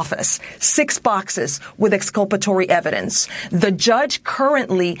prosecutor's office. 6 boxes with exculpatory evidence. The judge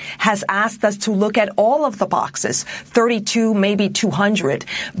currently has asked us to look at all of the boxes, 32, maybe 200,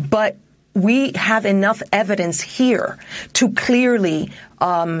 but we have enough evidence here to clearly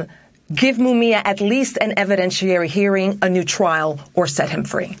give Mumia at least an evidentiary hearing, a new trial, or set him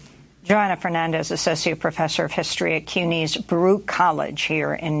free. Joanna Fernandez, Associate Professor of History at CUNY's Baruch College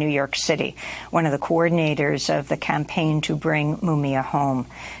here in New York City, one of the coordinators of the campaign to bring Mumia home.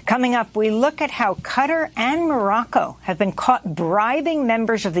 Coming up, we look at how Qatar and Morocco have been caught bribing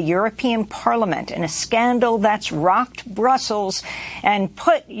members of the European Parliament in a scandal that's rocked Brussels and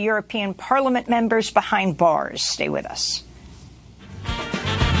put European Parliament members behind bars. Stay with us.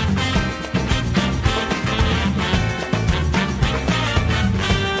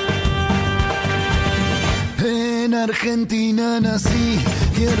 En Argentina nací,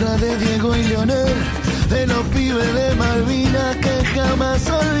 tierra de Diego y Leonel, de los pibes de Malvinas que jamás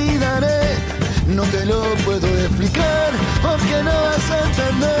olvidaré. No te lo puedo explicar, porque no vas a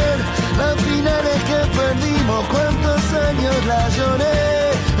entender las finales que perdimos, cuántos años la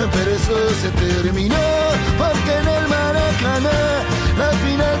lloré. Pero eso se terminó, porque en el Maracaná la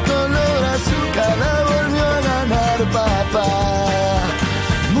final color azúcar la volvió a ganar papá.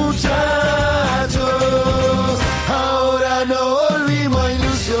 Muchachos, ahora no volvimos a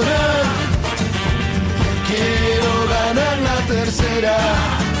ilusionar. Quiero ganar la tercera.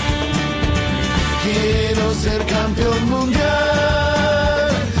 Quiero ser campeón mundial.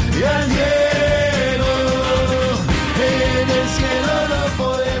 Y al Diego en el cielo lo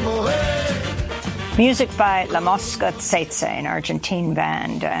podemos ver. Music by La Mosca Tsetse, an Argentine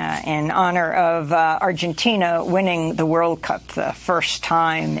band, in honor of Argentina winning the World Cup the first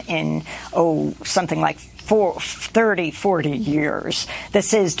time in, something like 40 years.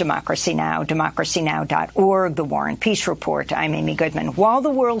 This is Democracy Now!, democracynow.org, The War and Peace Report. I'm Amy Goodman. While the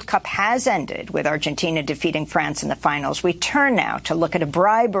World Cup has ended with Argentina defeating France in the finals, we turn now to look at a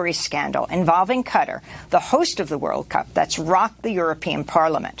bribery scandal involving Qatar, the host of the World Cup, that's rocked the European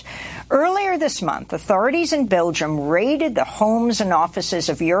Parliament. Earlier this month, authorities in Belgium raided the homes and offices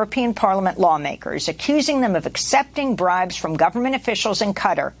of European Parliament lawmakers, accusing them of accepting bribes from government officials in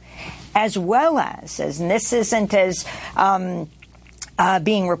Qatar, as well as, and this isn't as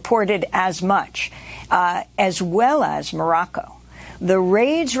being reported as much, as well as Morocco. The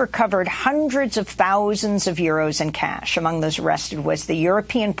raids recovered hundreds of thousands of euros in cash. Among those arrested was the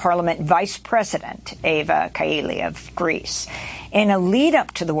European Parliament Vice President, Eva Kaili of Greece. In a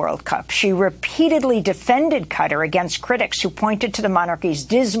lead-up to the World Cup, she repeatedly defended Qatar against critics who pointed to the monarchy's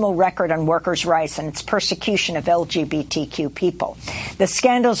dismal record on workers' rights and its persecution of LGBTQ people. The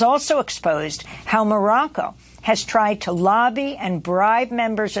scandals also exposed how Morocco has tried to lobby and bribe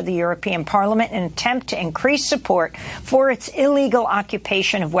members of the European Parliament in an attempt to increase support for its illegal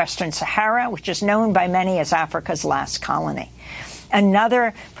occupation of Western Sahara, which is known by many as Africa's last colony.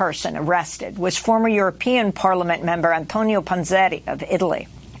 Another person arrested was former European Parliament member Antonio Panzeri of Italy.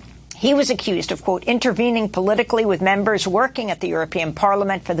 He was accused of, quote, intervening politically with members working at the European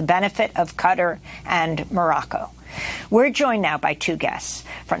Parliament for the benefit of Qatar and Morocco. We're joined now by two guests.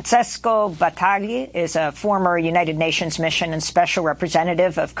 Francesco Battaglia is a former United Nations mission and special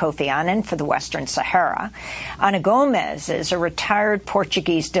representative of Kofi Annan for the Western Sahara. Ana Gomes is a retired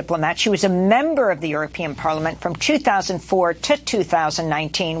Portuguese diplomat. She was a member of the European Parliament from 2004 to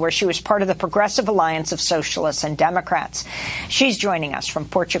 2019, where she was part of the Progressive Alliance of Socialists and Democrats. She's joining us from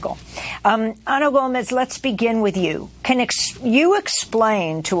Portugal. Ana Gomes, let's begin with you. Can you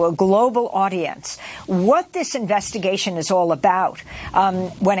explain to a global audience what this investigation is all about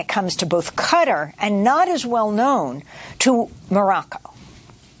when it comes to both Qatar and not as well known to Morocco?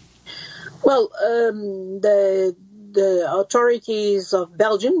 Well, the authorities of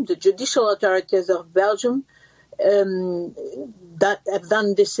Belgium, the judicial authorities of Belgium, that have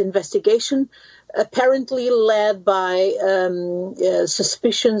done this investigation, apparently led by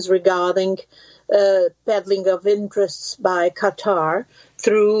suspicions regarding peddling of interests by Qatar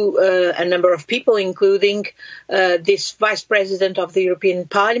through a number of people, including this Vice President of the European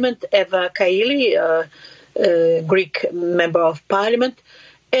Parliament, Eva Kaili, a Greek member of Parliament,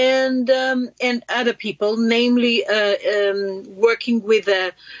 and other people, namely working with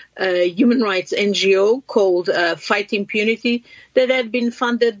a human rights NGO called Fight Impunity, that had been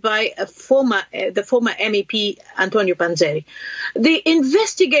funded by the former MEP Antonio Panzeri. The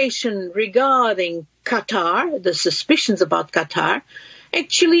investigation regarding Qatar, the suspicions about Qatar,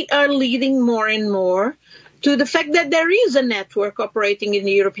 actually are leading more and more to the fact that there is a network operating in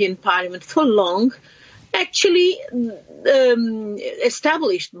the European Parliament for long, actually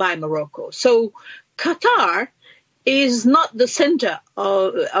established by Morocco. So Qatar is not the center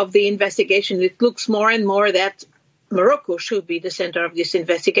of the investigation. It looks more and more that Morocco should be the center of this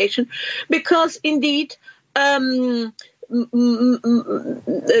investigation because, indeed,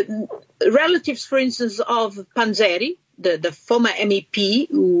 relatives, for instance, of Panzeri, the former MEP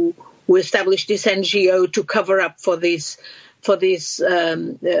who established this NGO to cover up for this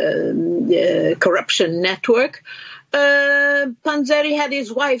corruption network. Panzeri had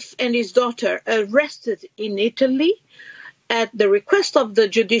his wife and his daughter arrested in Italy at the request of the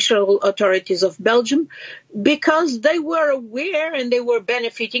judicial authorities of Belgium because they were aware and they were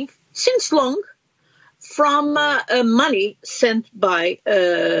benefiting since long from money sent by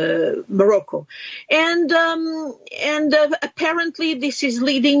Morocco. And apparently this is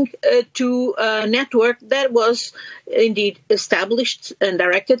leading to a network that was indeed established and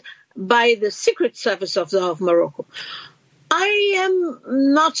directed by the Secret Service of Morocco. I am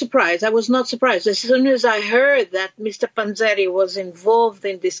not surprised. I was not surprised. As soon as I heard that Mr. Panzeri was involved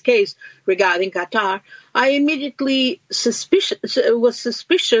in this case regarding Qatar, I immediately was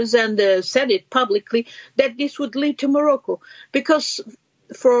suspicious and said it publicly that this would lead to Morocco. Because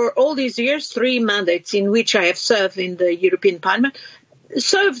for all these years, 3 mandates in which I have served in the European Parliament,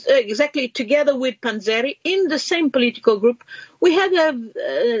 served exactly together with Panzeri in the same political group. We had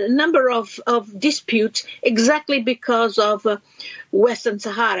a number of disputes exactly because of Western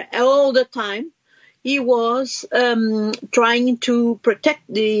Sahara. All the time, he was trying to protect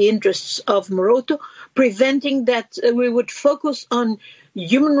the interests of Morocco, preventing that we would focus on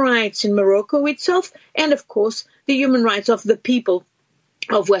human rights in Morocco itself and, of course, the human rights of the people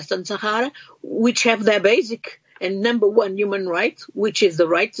of Western Sahara, which have their basic and number one human right, which is the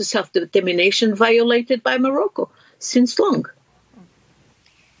right to self-determination, violated by Morocco since long.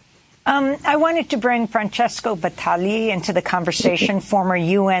 I wanted to bring Francesco Battaglia into the conversation, former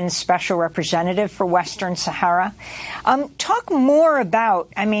UN Special Representative for Western Sahara. Talk more about,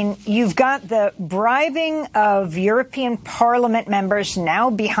 you've got the bribing of European Parliament members now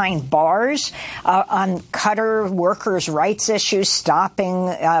behind bars on Qatar workers' rights issues, stopping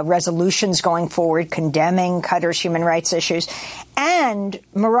resolutions going forward, condemning Qatar's human rights issues, and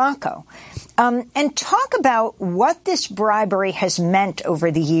Morocco. And talk about what this bribery has meant over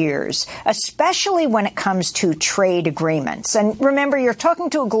the years, especially when it comes to trade agreements. And remember, you're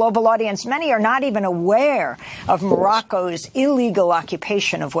talking to a global audience. Many are not even aware of Morocco's illegal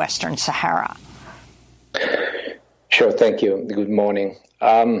occupation of Western Sahara. Sure. Thank you. Good morning.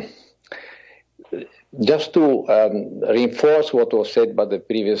 Just to reinforce what was said by the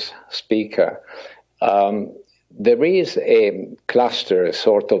previous speaker, there is a cluster, a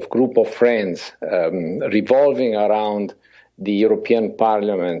sort of group of friends revolving around the European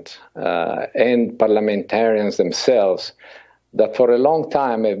Parliament and parliamentarians themselves that for a long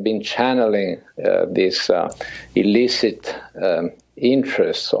time have been channeling this illicit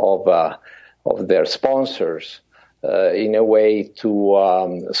interests of their sponsors in a way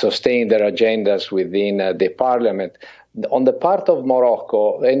to sustain their agendas within the Parliament. On the part of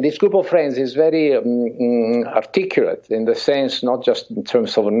Morocco, and this group of friends is very articulate in the sense, not just in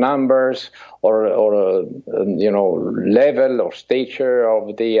terms of numbers or level or stature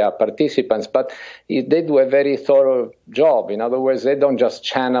of the participants, but they do a very thorough job. In other words, they don't just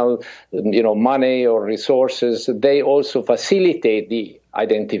channel, money or resources. They also facilitate the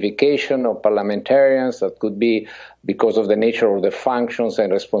identification of parliamentarians that could be, because of the nature of the functions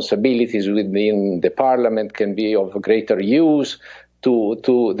and responsibilities within the parliament, can be of greater use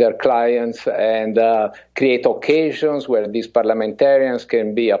to their clients, and create occasions where these parliamentarians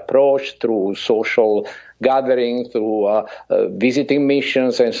can be approached through social gatherings, through visiting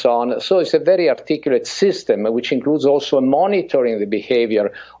missions and so on. So it's a very articulate system, which includes also monitoring the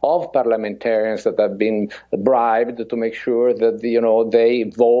behavior of parliamentarians that have been bribed to make sure that, they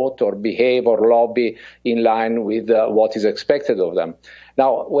vote or behave or lobby in line with what is expected of them.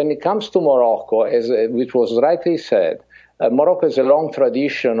 Now, when it comes to Morocco, which was rightly said, Morocco has a long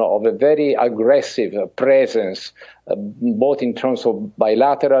tradition of a very aggressive presence, both in terms of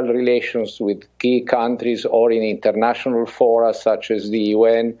bilateral relations with key countries or in international fora such as the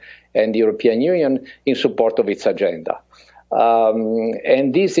UN and the European Union in support of its agenda.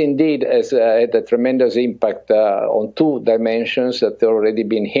 And this indeed has had a tremendous impact on two dimensions that have already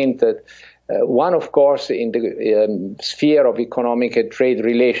been hinted. One, of course, in the sphere of economic and trade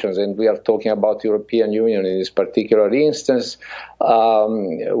relations, and we are talking about the European Union in this particular instance,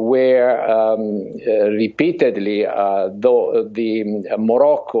 where repeatedly, though the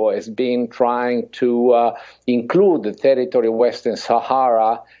Morocco has been trying to include the territory of Western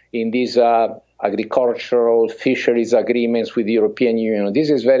Sahara in these agricultural fisheries agreements with the European Union.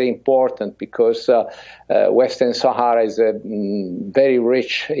 This is very important because Western Sahara is very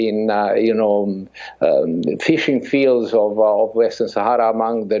rich in, fishing fields of Western Sahara,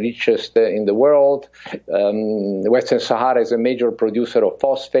 among the richest in the world. Western Sahara is a major producer of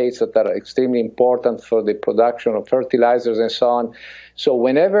phosphates that are extremely important for the production of fertilizers and so on. So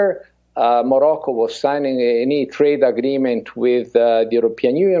whenever Morocco was signing any trade agreement with the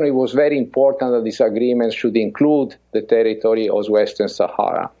European Union, it was very important that this agreement should include the territory of Western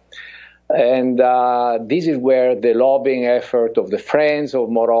Sahara. And this is where the lobbying effort of the friends of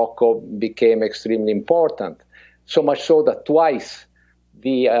Morocco became extremely important, so much so that twice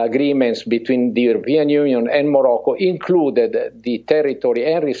the agreements between the European Union and Morocco included the territory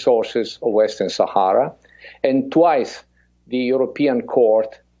and resources of Western Sahara, and twice the European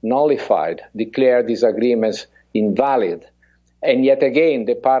Court declared these agreements invalid. And yet again,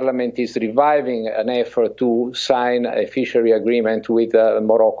 the Parliament is reviving an effort to sign a fishery agreement with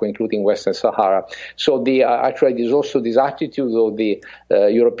Morocco, including Western Sahara. So actually, there's also this attitude of the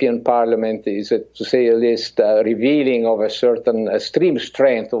European Parliament is, to say the least, revealing of a certain extreme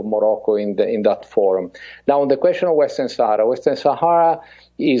strength of Morocco in that forum. Now, on the question of Western Sahara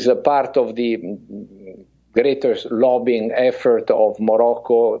is a part of the greater lobbying effort of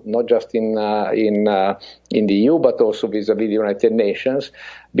Morocco, not just in the EU, but also vis-à-vis the United Nations,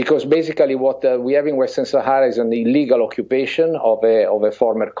 because basically what we have in Western Sahara is an illegal occupation of a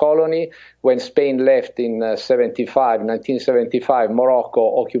former colony. When Spain left in 1975,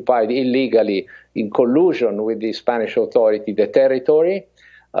 Morocco occupied illegally, in collusion with the Spanish authority, the territory.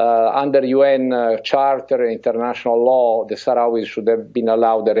 Under UN Charter and international law, the Sahrawis should have been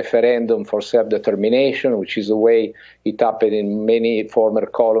allowed a referendum for self-determination, which is the way it happened in many former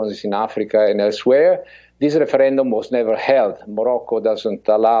colonies in Africa and elsewhere. This referendum was never held. Morocco doesn't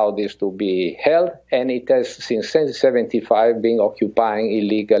allow this to be held, and it has since 1975 been occupying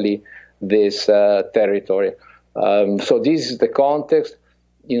illegally this territory. So this is the context.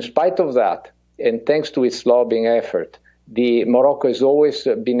 In spite of that, and thanks to its lobbying effort, Morocco has always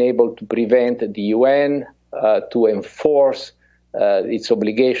been able to prevent the UN to enforce its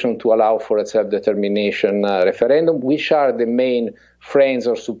obligation to allow for a self-determination referendum, which are the main friends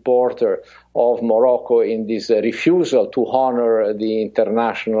or supporter of Morocco in this refusal to honor the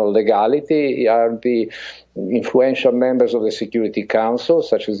international legality are the influential members of the Security Council,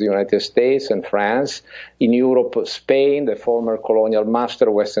 such as the United States and France. In Europe, Spain, the former colonial master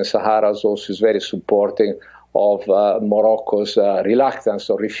of Western Sahara, also is very supporting of Morocco's reluctance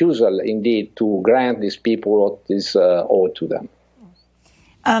or refusal, indeed, to grant these people what is owed to them.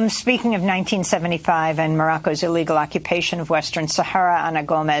 Speaking of 1975 and Morocco's illegal occupation of Western Sahara, Ana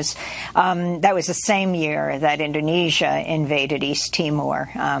Gomez, that was the same year that Indonesia invaded East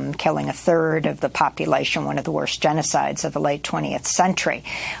Timor, killing a third of the population, one of the worst genocides of the late 20th century.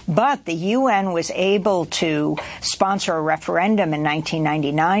 But the UN was able to sponsor a referendum in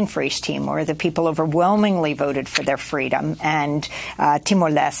 1999 for East Timor. The people overwhelmingly voted for their freedom, and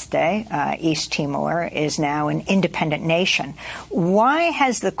Timor-Leste, East Timor, is now an independent nation. Why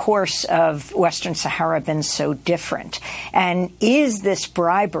has the course of Western Sahara been so different? And is this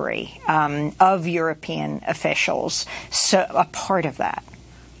bribery of European officials a part of that?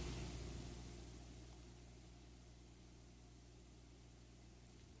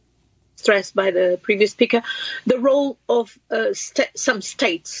 Stressed by the previous speaker, the role of some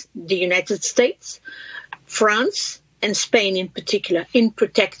states, the United States, France, and Spain in particular, in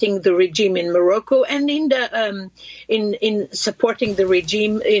protecting the regime in Morocco and in supporting the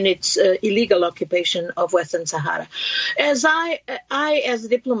regime in its illegal occupation of Western Sahara. As I as a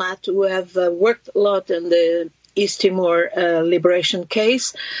diplomat who have worked a lot in the East Timor liberation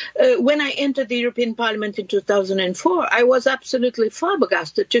case, when I entered the European Parliament in 2004, I was absolutely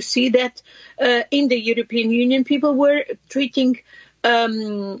flabbergasted to see that in the European Union people were treating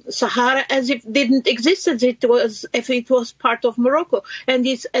Sahara as if it didn't exist, as if it was part of Morocco, and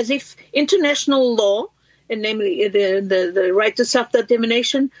it's as if international law, and namely the right to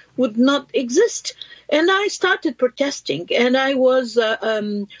self-determination, would not exist. And I started protesting, and I was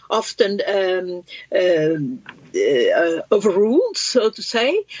often overruled, so to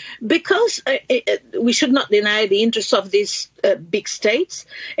say, because we should not deny the interests of these big states.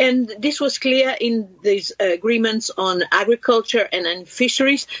 And this was clear in these agreements on agriculture and on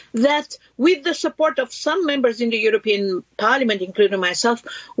fisheries that, with the support of some members in the European Parliament, including myself,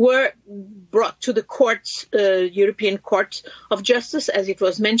 were brought to the courts, European Court of Justice, as it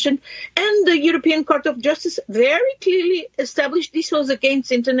was mentioned. And the European Court of Justice very clearly established this was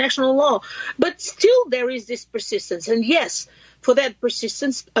against international law. But still there is this persistence. And yes, for that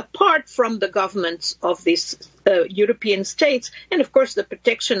persistence, apart from the governments of these European states, and of course the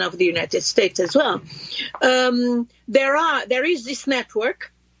protection of the United States as well, there is this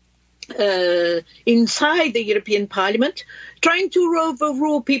network inside the European Parliament trying to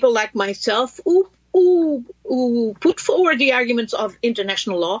overrule people like myself who put forward the arguments of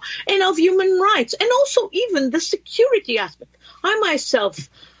international law and of human rights, and also even the security aspect.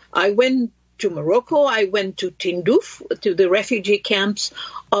 I went to Morocco, I went to Tindouf, to the refugee camps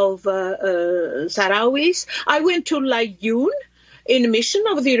of Sahrawis. I went to Laayoune in a mission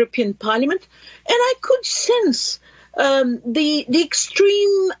of the European Parliament, and I could sense the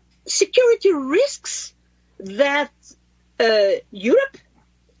extreme security risks that Europe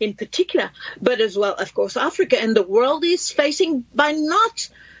in particular, but as well, of course, Africa and the world is facing by not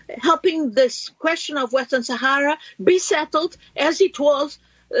helping this question of Western Sahara be settled as it was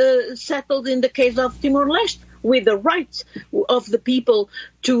settled in the case of Timor-Leste, with the rights of the people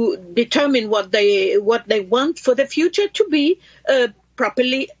to determine what they want for the future to be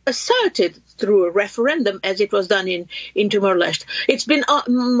properly asserted through a referendum, as it was done in Timor-Leste. It's been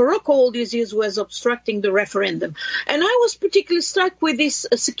Morocco all these years was obstructing the referendum. And I was particularly struck with this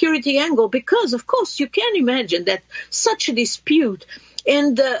security angle because, of course, you can imagine that such a dispute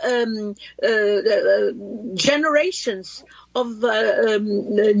and generations of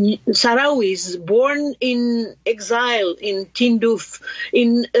Sahrawis born in exile in Tindouf.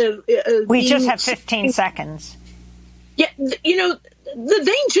 We just have 15 seconds. Yeah, the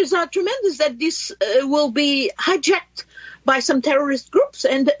dangers are tremendous that this will be hijacked by some terrorist groups.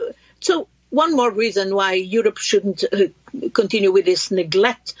 And so one more reason why Europe shouldn't continue with this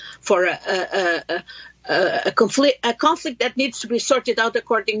neglect for a conflict that needs to be sorted out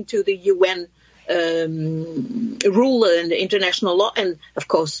according to the UN rule and international law and, of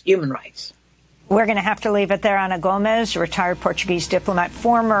course, human rights. We're going to have to leave it there. Ana Gomes, retired Portuguese diplomat,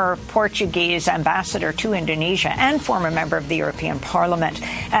 former Portuguese ambassador to Indonesia and former member of the European Parliament,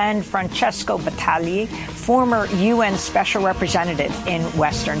 and Francesco Battaglia, former UN Special Representative in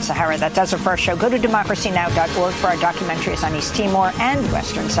Western Sahara. That does it for our show. Go to democracynow.org for our documentaries on East Timor and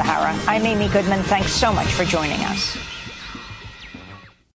Western Sahara. I'm Amy Goodman. Thanks so much for joining us.